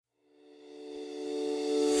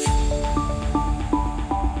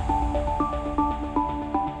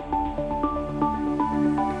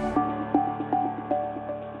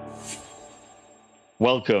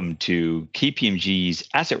Welcome to KPMG's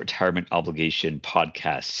Asset Retirement Obligation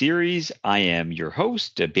podcast series. I am your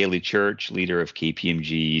host, Bailey Church, leader of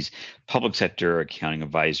KPMG's Public Sector Accounting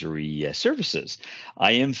Advisory Services.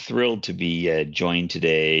 I am thrilled to be joined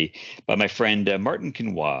today by my friend Martin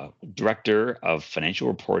Quinoy, Director of Financial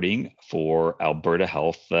Reporting for Alberta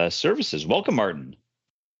Health Services. Welcome, Martin.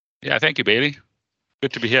 Yeah, thank you, Bailey.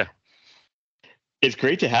 Good to be here. It's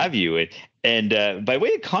great to have you. And by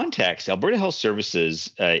way of context, Alberta Health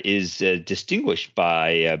Services is distinguished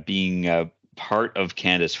by being part of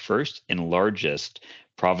Canada's first and largest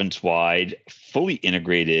province-wide, fully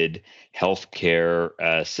integrated healthcare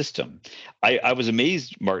system. I was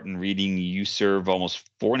amazed, Martin, reading you serve almost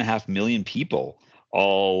 4.5 million people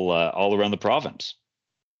all around the province.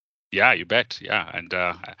 Yeah, you bet. Yeah. And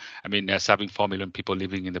serving 4 million people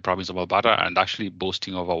living in the province of Alberta and actually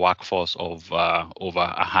boasting of a workforce of over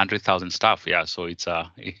 100,000 staff. Yeah. So it's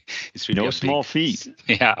really no small feat.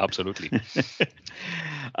 Yeah, absolutely.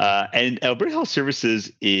 And Alberta Health Services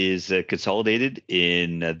is consolidated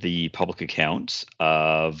in the public accounts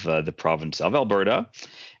of the province of Alberta.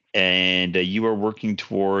 And you are working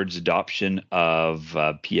towards adoption of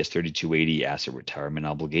PS 3280 asset retirement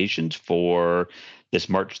obligations for this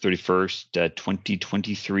March 31st,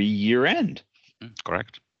 2023 year end.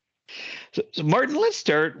 Correct. So Martin, let's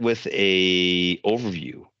start with a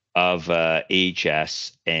overview of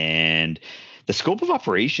AHS and the scope of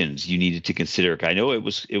operations you needed to consider. I know it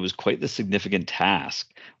was quite the significant task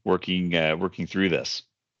working through this.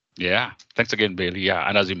 Yeah, thanks again, Bailey. Yeah,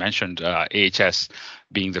 and as you mentioned, AHS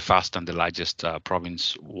being the first and the largest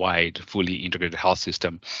province-wide fully integrated health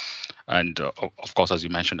system, and of course, as you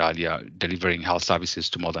mentioned earlier, delivering health services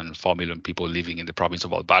to more than 4 million people living in the province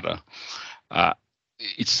of Alberta.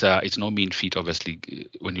 It's no mean feat, obviously,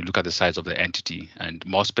 when you look at the size of the entity, and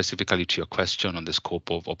more specifically to your question on the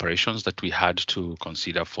scope of operations that we had to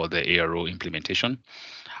consider for the ARO implementation.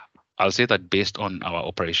 I'll say that based on our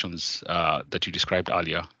operations that you described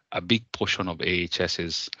earlier, a big portion of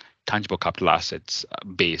AHS's tangible capital assets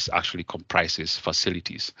base actually comprises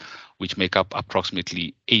facilities, which make up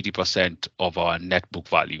approximately 80% of our net book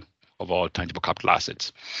value of all tangible capital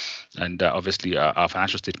assets. And obviously, our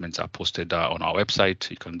financial statements are posted on our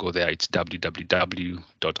website. You can go there. It's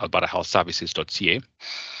www.albertahealthservices.ca.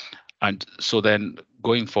 And so then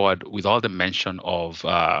going forward, with all the mention of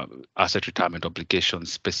asset retirement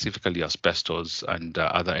obligations, specifically asbestos and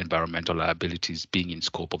other environmental liabilities being in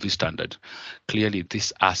scope of this standard, clearly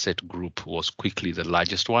this asset group was quickly the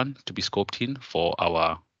largest one to be scoped in for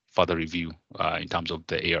our further review in terms of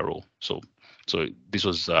the ARO. So this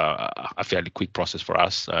was a fairly quick process for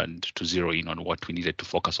us and to zero in on what we needed to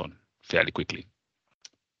focus on fairly quickly.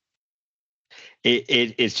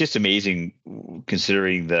 It's just amazing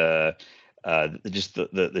considering the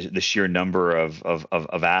sheer number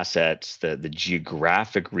of assets, the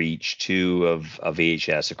geographic reach too of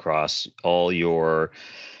AHS across all your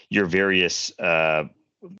various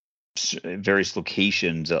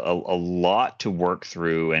locations. A lot to work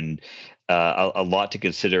through and a lot to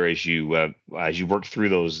consider as you work through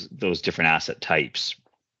those different asset types.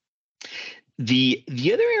 The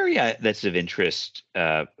other area that's of interest,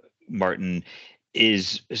 Martin,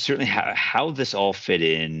 is certainly how this all fit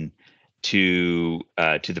in to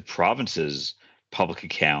the province's public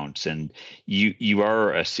accounts, and you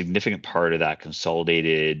are a significant part of that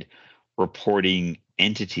consolidated reporting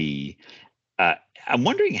entity. I'm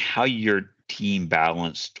wondering how your team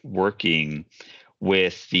balanced working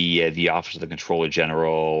with the Office of the Comptroller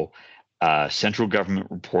General, central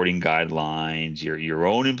government reporting guidelines, your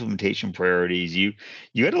own implementation priorities. You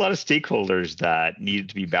had a lot of stakeholders that needed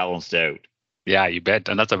to be balanced out. Yeah, you bet.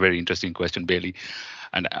 And that's a very interesting question, Bailey.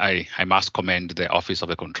 And I must commend the Office of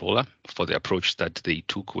the Comptroller for the approach that they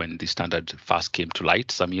took when the standard first came to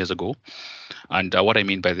light some years ago. And what I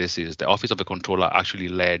mean by this is the Office of the Comptroller actually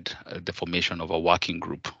led the formation of a working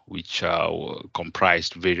group, which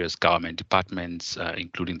comprised various government departments,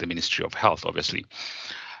 including the Ministry of Health, obviously.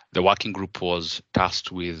 The working group was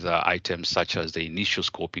tasked with items such as the initial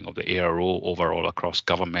scoping of the ARO overall across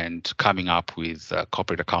government, coming up with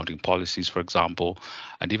corporate accounting policies, for example,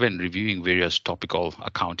 and even reviewing various topical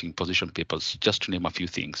accounting position papers, just to name a few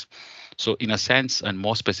things. So in a sense, and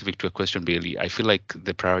more specific to a question, Bailey, I feel like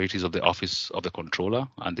the priorities of the Office of the Comptroller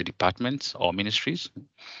and the departments or ministries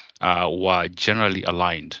were generally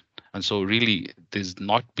aligned. And so really, there's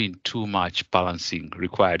not been too much balancing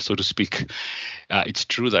required, so to speak. It's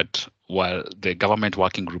true that while the government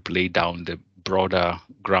working group laid down the broader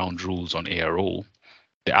ground rules on ARO,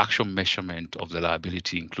 the actual measurement of the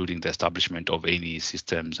liability, including the establishment of any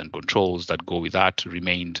systems and controls that go with that,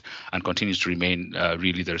 remained and continues to remain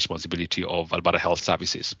really the responsibility of Alberta Health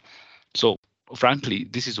Services. So frankly,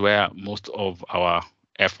 this is where most of our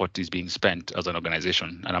effort is being spent as an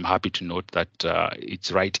organization. And I'm happy to note that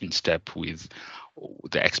it's right in step with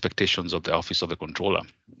the expectations of the Office of the Controller.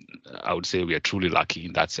 I would say we are truly lucky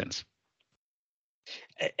in that sense.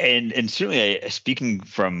 And certainly, speaking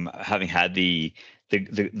from having had the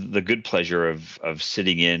good pleasure of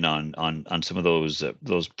sitting in on some of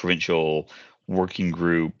those provincial working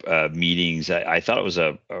group meetings, I thought it was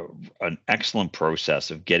an excellent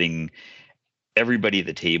process of getting everybody at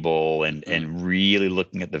the table and really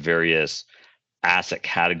looking at the various asset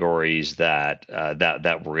categories that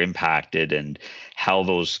were impacted and how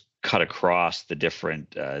those cut across the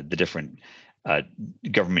different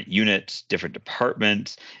government units, different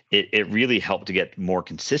departments. It really helped to get more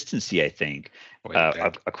consistency, I think,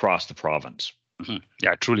 across the province. Mm-hmm.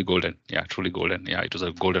 Yeah, truly golden. Yeah, it was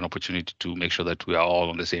a golden opportunity to make sure that we are all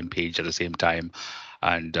on the same page at the same time,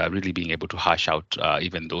 and really being able to hash out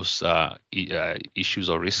even those issues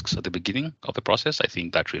or risks at the beginning of the process. I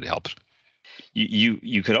think that really helped.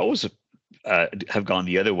 You could always have gone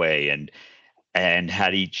the other way and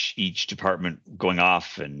had each department going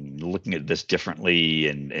off and looking at this differently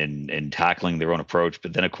and tackling their own approach.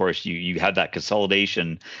 But then, of course, you had that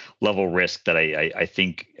consolidation level risk that I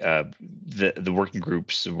think the working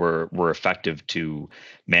groups were effective to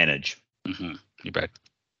manage. Mm-hmm. You bet.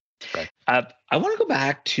 Right. I want to go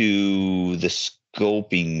back to the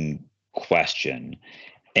scoping question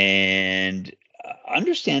and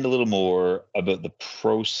understand a little more about the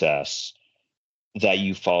process that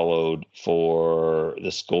you followed for the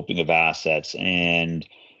scoping of assets and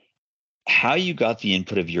how you got the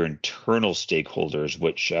input of your internal stakeholders,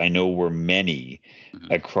 which I know were many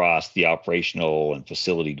across the operational and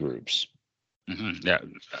facility groups. Mm-hmm. Yeah,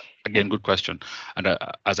 again, good question. And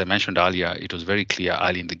as I mentioned earlier, it was very clear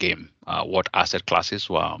early in the game what asset classes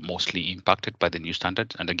were mostly impacted by the new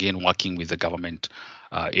standard. And again, working with the government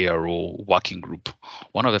ARO working group,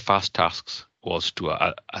 one of the first tasks was to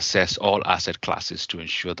assess all asset classes to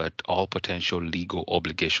ensure that all potential legal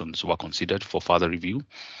obligations were considered for further review.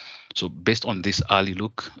 So based on this early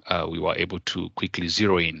look, we were able to quickly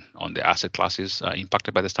zero in on the asset classes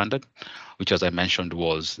impacted by the standard, which, as I mentioned,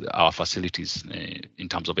 was our facilities in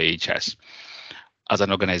terms of AHS. As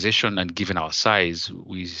an organization and given our size,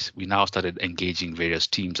 we now started engaging various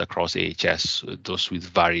teams across AHS, those with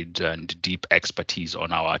varied and deep expertise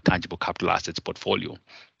on our tangible capital assets portfolio.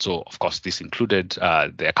 So, of course, this included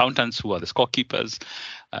the accountants who are the scorekeepers,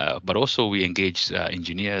 but also we engaged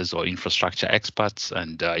engineers or infrastructure experts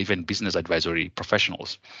and even business advisory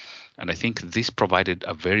professionals. And I think this provided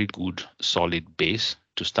a very good, solid base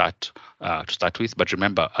to start with. But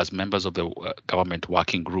remember, as members of the government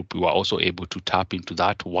working group, we were also able to tap into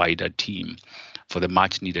that wider team for the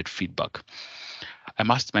much needed feedback. I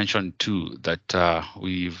must mention too that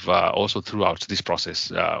we've also throughout this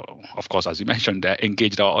process, of course, as you mentioned,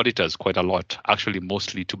 engaged our auditors quite a lot, actually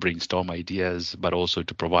mostly to brainstorm ideas, but also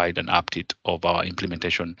to provide an update of our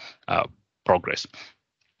implementation progress.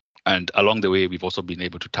 And along the way, we've also been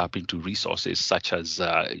able to tap into resources such as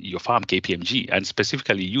your firm, KPMG, and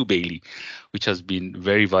specifically you, Bailey, which has been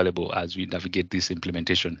very valuable as we navigate this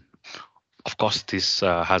implementation. Of course, this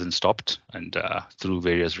hasn't stopped, and through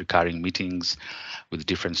various recurring meetings with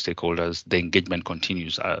different stakeholders, the engagement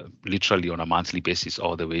continues literally on a monthly basis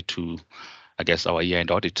all the way to, I guess, our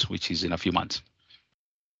year-end audit, which is in a few months.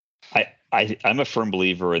 I'm a firm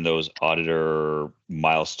believer in those auditor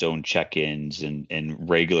milestone check-ins and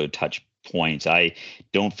regular touch points. I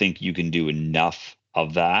don't think you can do enough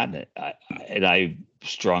of that. And I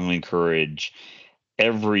strongly encourage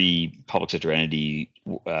every public sector entity,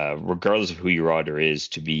 regardless of who your auditor is,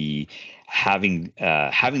 to be having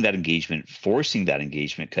that engagement, forcing that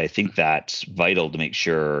engagement, because I think that's vital to make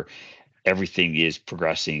sure everything is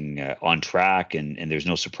progressing on track and there's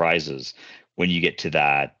no surprises when you get to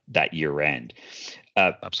that year end.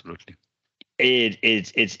 Absolutely.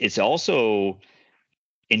 It's also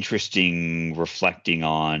interesting reflecting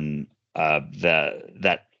on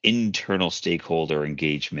that internal stakeholder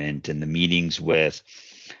engagement and the meetings with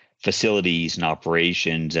facilities and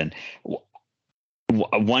operations. And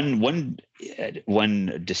one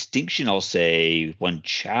distinction, I'll say, one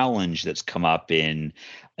challenge that's come up in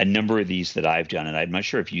a number of these that I've done, and I'm not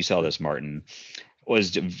sure if you saw this, Martin,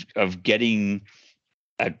 was of getting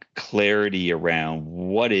a clarity around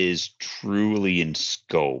what is truly in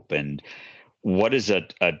scope and what is a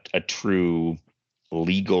true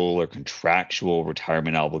legal or contractual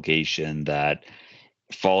retirement obligation that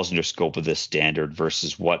falls under scope of this standard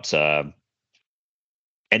versus what's an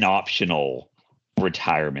optional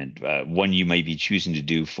retirement, one you might be choosing to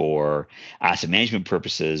do for asset management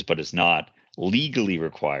purposes, but it's not legally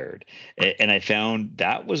required. And I found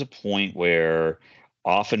that was a point where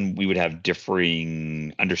often we would have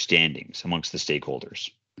differing understandings amongst the stakeholders.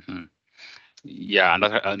 Mm-hmm. Yeah,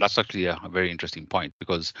 and that's actually a very interesting point,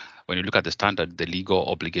 because when you look at the standard, the legal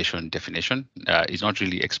obligation definition is not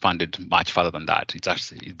really expanded much further than that.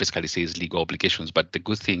 It basically says legal obligations. But the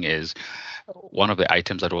good thing is, one of the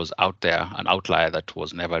items that was out there, an outlier that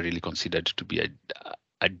was never really considered to be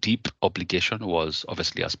a deep obligation, was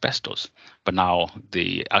obviously asbestos. But now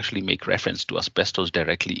they actually make reference to asbestos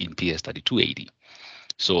directly in PS 3280.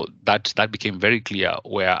 So that became very clear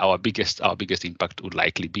where our biggest impact would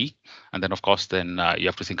likely be. And then, of course, then you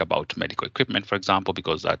have to think about medical equipment, for example,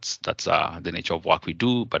 because that's the nature of work we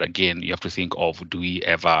do. But again, you have to think of, do we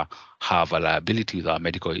ever have a liability with our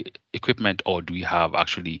medical equipment, or do we have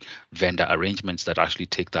actually vendor arrangements that actually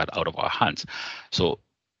take that out of our hands? So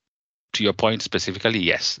to your point specifically,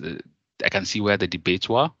 yes, I can see where the debates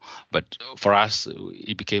were. But for us,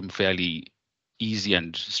 it became fairly easy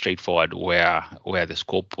and straightforward where the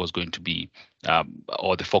scope was going to be,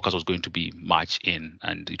 or the focus was going to be much in,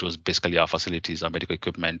 and it was basically our facilities, our medical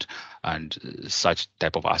equipment, and such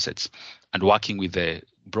type of assets. And working with the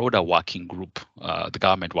broader working group, the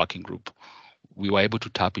government working group, we were able to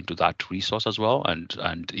tap into that resource as well,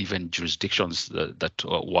 and even jurisdictions that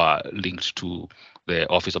were linked to the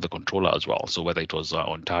Office of the Controller as well. So whether it was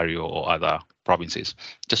Ontario or other provinces,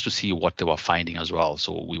 just to see what they were finding as well.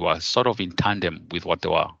 So we were sort of in tandem with what they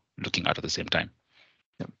were looking at the same time.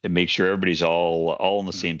 And make sure everybody's all on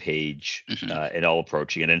the same page, and all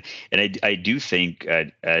approaching it. And I do think,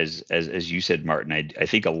 as you said, Martin, I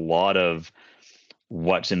think a lot of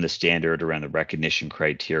what's in the standard around the recognition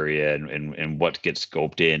criteria and what gets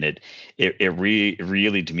scoped in, it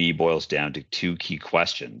really to me boils down to two key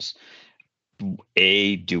questions.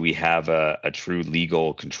 A, do we have a true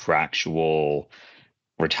legal contractual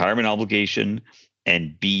retirement obligation?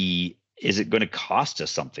 And B, is it going to cost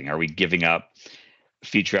us something? Are we giving up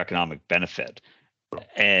future economic benefit?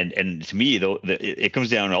 And to me, though, it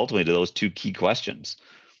comes down ultimately to those two key questions.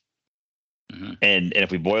 Mm-hmm. And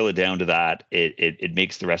if we boil it down to that, it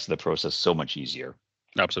makes the rest of the process so much easier.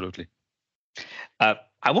 Absolutely.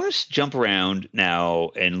 I want to jump around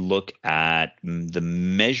now and look at the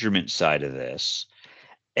measurement side of this.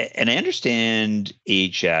 And I understand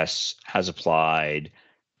AHS has applied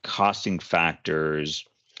costing factors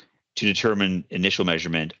to determine initial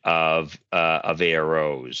measurement of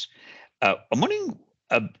AROs. I'm wondering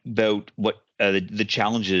about what the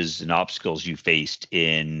challenges and obstacles you faced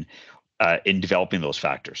in developing those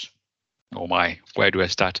factors. Oh my, where do I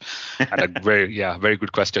start? And a very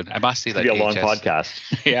good question. I must say that it'll be a long podcast.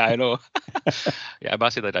 Yeah, I know. Yeah, I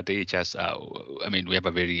must say that at AHS, we have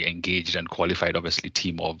a very engaged and qualified, obviously,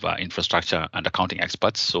 team of infrastructure and accounting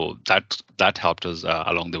experts. So that helped us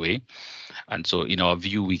along the way. And so, in our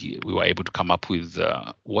view, we were able to come up with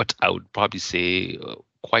what I would probably say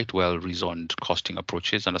quite well reasoned costing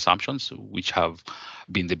approaches and assumptions, which have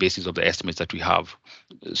been the basis of the estimates that we have.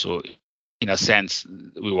 So, in a sense,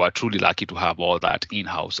 we were truly lucky to have all that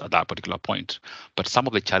in-house at that particular point. But some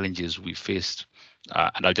of the challenges we faced,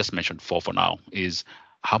 and I'll just mention 4 for now, is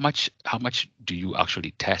how much do you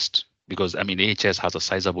actually test? Because AHS has a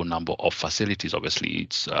sizable number of facilities. Obviously,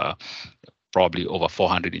 it's probably over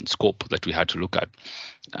 400 in scope that we had to look at,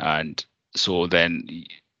 and so then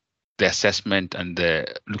the assessment and the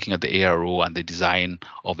looking at the ARO and the design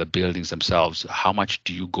of the buildings themselves. How much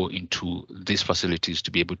do you go into these facilities to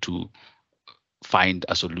be able to find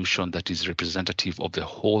a solution that is representative of the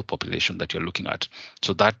whole population that you're looking at?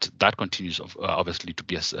 So that continues obviously to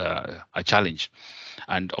be a challenge.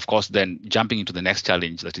 And of course, then jumping into the next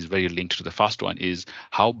challenge that is very linked to the first one is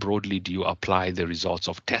how broadly do you apply the results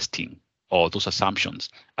of testing or those assumptions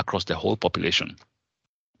across the whole population?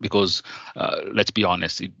 Because let's be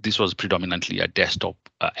honest, this was predominantly a desktop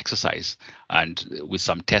exercise, and with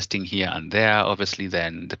some testing here and there, obviously,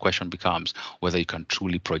 then the question becomes whether you can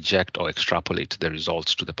truly project or extrapolate the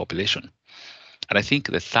results to the population. And I think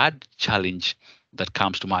the third challenge that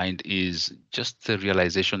comes to mind is just the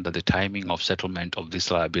realization that the timing of settlement of this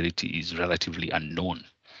liability is relatively unknown,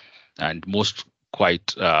 and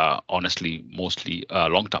quite honestly, mostly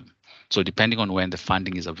long-term. So depending on when the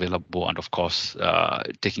funding is available, and of course,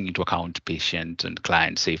 taking into account patient and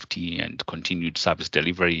client safety and continued service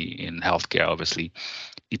delivery in healthcare, obviously,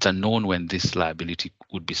 it's unknown when this liability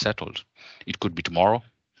would be settled. It could be tomorrow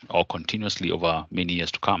or continuously over many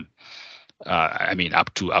years to come.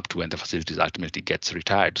 Up to when the facility ultimately gets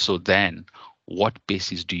retired. So then what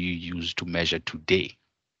basis do you use to measure today?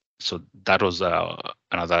 So that was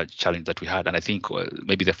another challenge that we had. And I think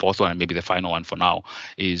maybe the fourth one, and maybe the final one for now,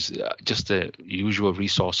 is just the usual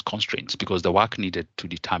resource constraints, because the work needed to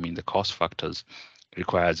determine the cost factors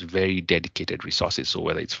requires very dedicated resources, so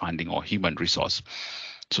whether it's funding or human resource.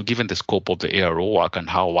 So given the scope of the ARO work and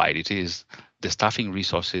how wide it is, the staffing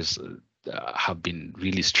resources have been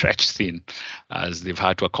really stretched thin, as they've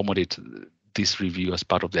had to accommodate this review as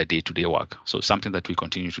part of their day-to-day work. So something that we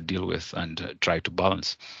continue to deal with and try to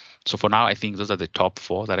balance. So for now, I think those are the top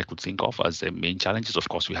four that I could think of as the main challenges. Of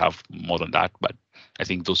course, we have more than that, but I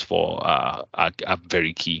think those four are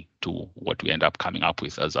very key to what we end up coming up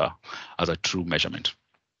with as a true measurement.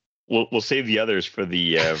 We'll save the others for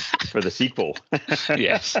the sequel.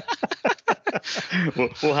 Yes.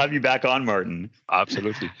 We'll have you back on, Martin.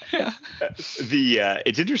 Absolutely.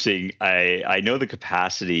 It's interesting. I know the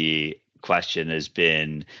capacity question has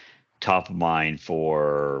been top of mind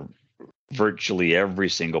for virtually every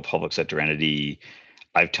single public sector entity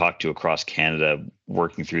I've talked to across Canada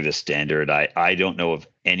working through this standard. I don't know of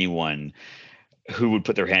anyone who would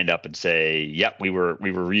put their hand up and say, "Yep, we were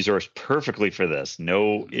resourced perfectly for this,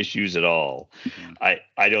 no issues at all." Mm-hmm.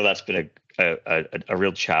 I know that's been a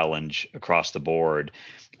real challenge across the board,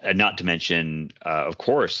 and not to mention, of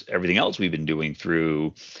course, everything else we've been doing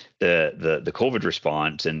through the COVID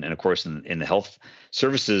response, and of course in the health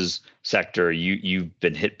services sector, you've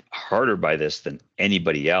been hit harder by this than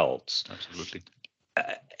anybody else. Absolutely.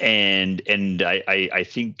 And I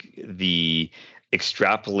think the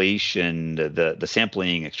extrapolation, the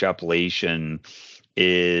sampling extrapolation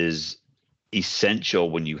is essential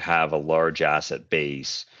when you have a large asset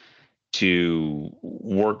base to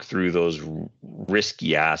work through those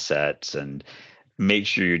risky assets and make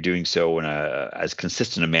sure you're doing so in as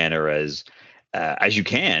consistent a manner as you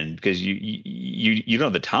can, because you don't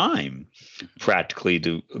have the time practically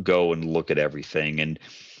to go and look at everything. And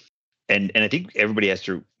I think everybody has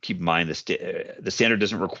to keep in mind the standard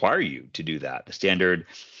doesn't require you to do that. The standard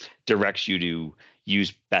directs you to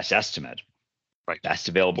use best estimate, right? Best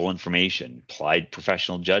available information, applied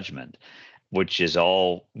professional judgment, which is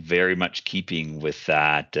all very much keeping with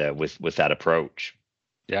that with that approach.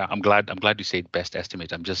 Yeah, I'm glad you said best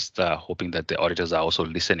estimate. I'm just hoping that the auditors are also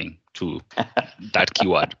listening to that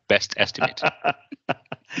keyword, best estimate.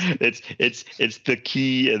 It's the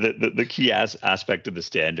key the key aspect of the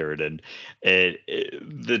standard, and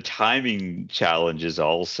the timing challenge is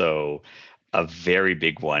also a very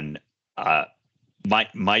big one.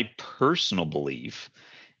 My personal belief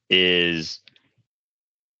is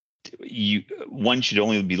one should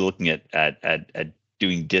only be looking at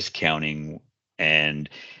doing discounting and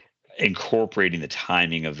incorporating the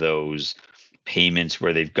timing of those payments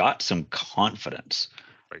where they've got some confidence,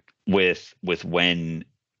 right, with when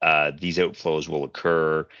these outflows will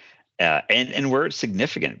occur, and where it's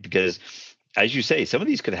significant, because as you say, some of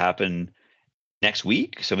these could happen next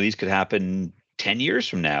week, some of these could happen 10 years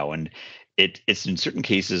from now, and it's in certain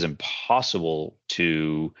cases impossible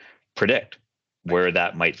to predict where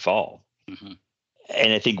that might fall. Mm-hmm.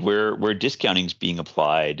 And I think where discounting is being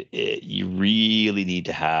applied, you really need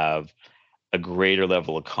to have a greater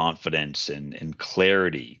level of confidence and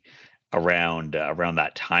clarity around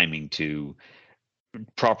that timing to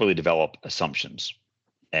properly develop assumptions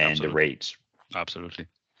and the rates. Absolutely.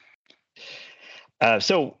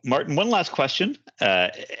 So, Martin, one last question.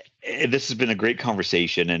 This has been a great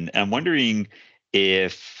conversation, and I'm wondering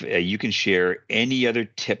if you can share any other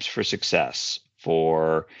tips for success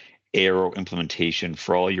for ARO implementation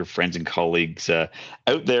for all your friends and colleagues out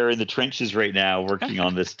there in the trenches right now working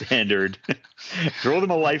on this standard. Throw them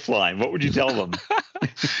a lifeline. What would you tell them?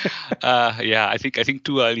 Yeah, I think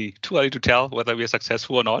too early to tell whether we are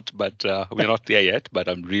successful or not, but we're not there yet. But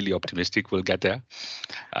I'm really optimistic we'll get there.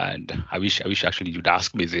 And I wish actually you'd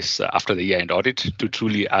ask me this after the year-end audit to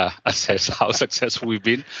truly assess how successful we've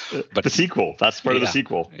been. But the sequel, that's part of the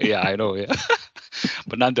sequel. Yeah, I know. Yeah.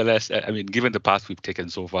 But nonetheless, I mean, given the path we've taken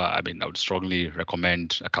so far, I mean, I would strongly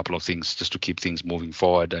recommend a couple of things just to keep things moving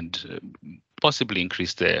forward and possibly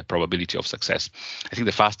increase the probability of success. I think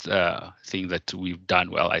the first thing that we've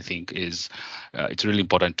done well, I think, is it's really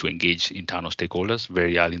important to engage internal stakeholders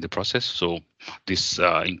very early in the process. So this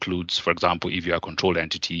includes, for example, if you're a controlled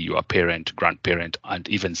entity, you are parent, grandparent, and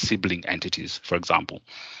even sibling entities, for example.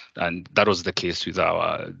 And that was the case with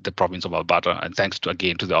the province of Alberta. And thanks to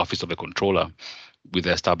the Office of the Controller, with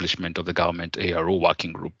the establishment of the government ARO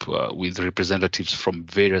working group with representatives from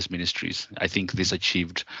various ministries, I think this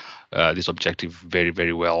achieved this objective very,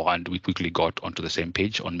 very well, and we quickly got onto the same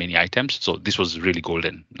page on many items. So this was really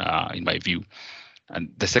golden in my view.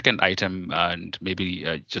 And the second item, and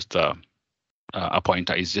maybe just a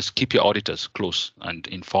pointer is just keep your auditors close and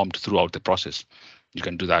informed throughout the process. You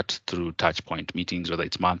can do that through touch point meetings, whether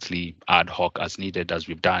it's monthly, ad hoc as needed, as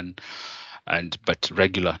we've done, but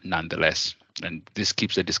regular nonetheless. And this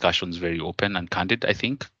keeps the discussions very open and candid, I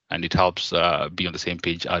think, and it helps be on the same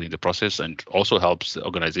page early in the process, and also helps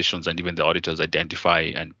organizations and even the auditors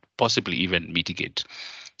identify and possibly even mitigate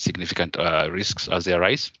significant risks as they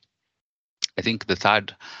arise. I think the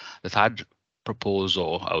third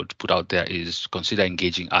proposal I would put out there is consider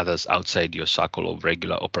engaging others outside your circle of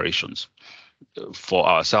regular operations. For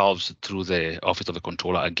ourselves, through the Office of the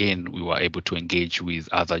Controller, again, we were able to engage with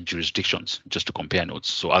other jurisdictions just to compare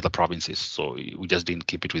notes, so other provinces. So we just didn't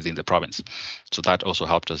keep it within the province. So that also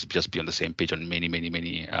helped us just be on the same page on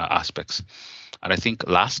many aspects. And I think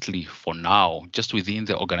lastly, for now, just within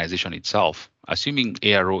the organization itself, assuming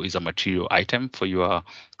ARO is a material item for your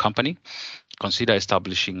company, consider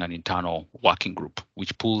establishing an internal working group,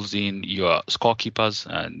 which pulls in your scorekeepers,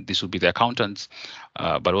 and this will be the accountants,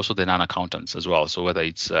 but also the non-accountants as well. So whether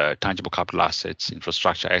it's tangible capital assets,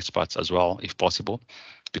 infrastructure experts as well, if possible,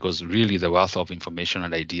 because really the wealth of information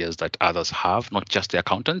and ideas that others have, not just the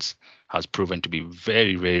accountants, has proven to be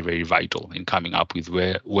very vital in coming up with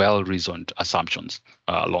well-reasoned assumptions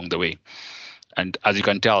along the way. And as you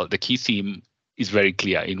can tell, the key theme is very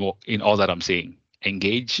clear in all that I'm saying.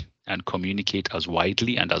 Engage and communicate as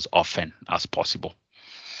widely and as often as possible.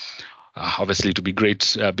 Obviously, it would be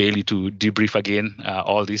great, Bailey, to debrief again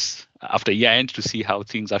all this after year end to see how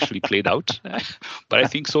things actually played out. But I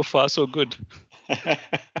think so far, so good.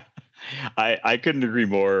 I couldn't agree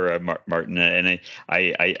more, Martin. And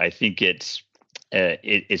I think it's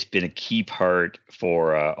been a key part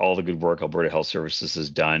for all the good work Alberta Health Services has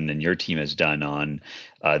done and your team has done on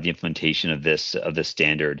the implementation of this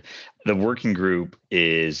standard. The working group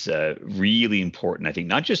is really important, I think,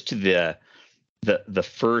 not just to the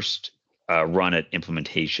first run at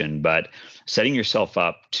implementation, but setting yourself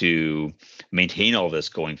up to maintain all this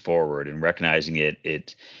going forward and recognizing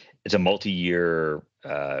it's a multi-year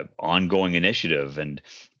ongoing initiative, and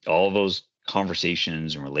all those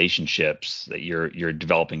conversations and relationships that you're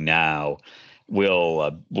developing now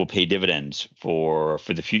will pay dividends for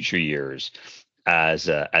the future years as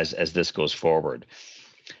this goes forward.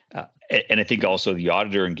 And I think also the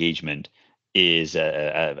auditor engagement is,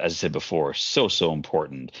 as I said before, so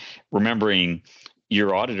important. Remembering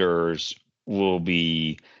your auditors will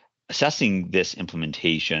be assessing this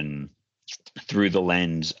implementation through the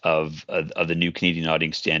lens of the new Canadian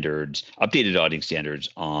auditing standards, updated auditing standards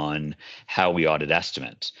on how we audit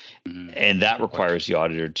estimates. Mm-hmm. And that requires the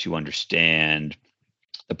auditor to understand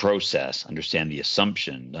the process, understand the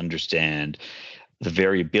assumption, understand the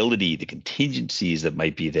variability, the contingencies that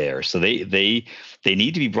might be there. So they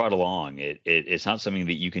need to be brought along. It's not something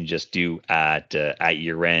that you can just do at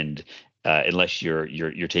year end unless you're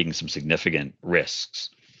taking some significant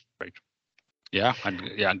risks. Right. Yeah, and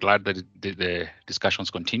I'm glad that the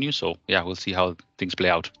discussions continue. So yeah, we'll see how things play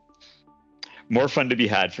out. More fun to be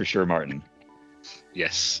had for sure, Martin.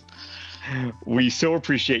 Yes. We so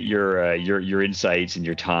appreciate your insights and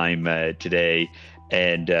your time today.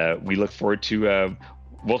 And we look forward to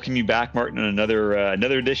welcoming you back, Martin, on another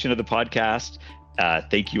edition of the podcast.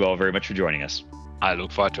 Thank you all very much for joining us. I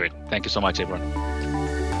look forward to it. Thank you so much, everyone.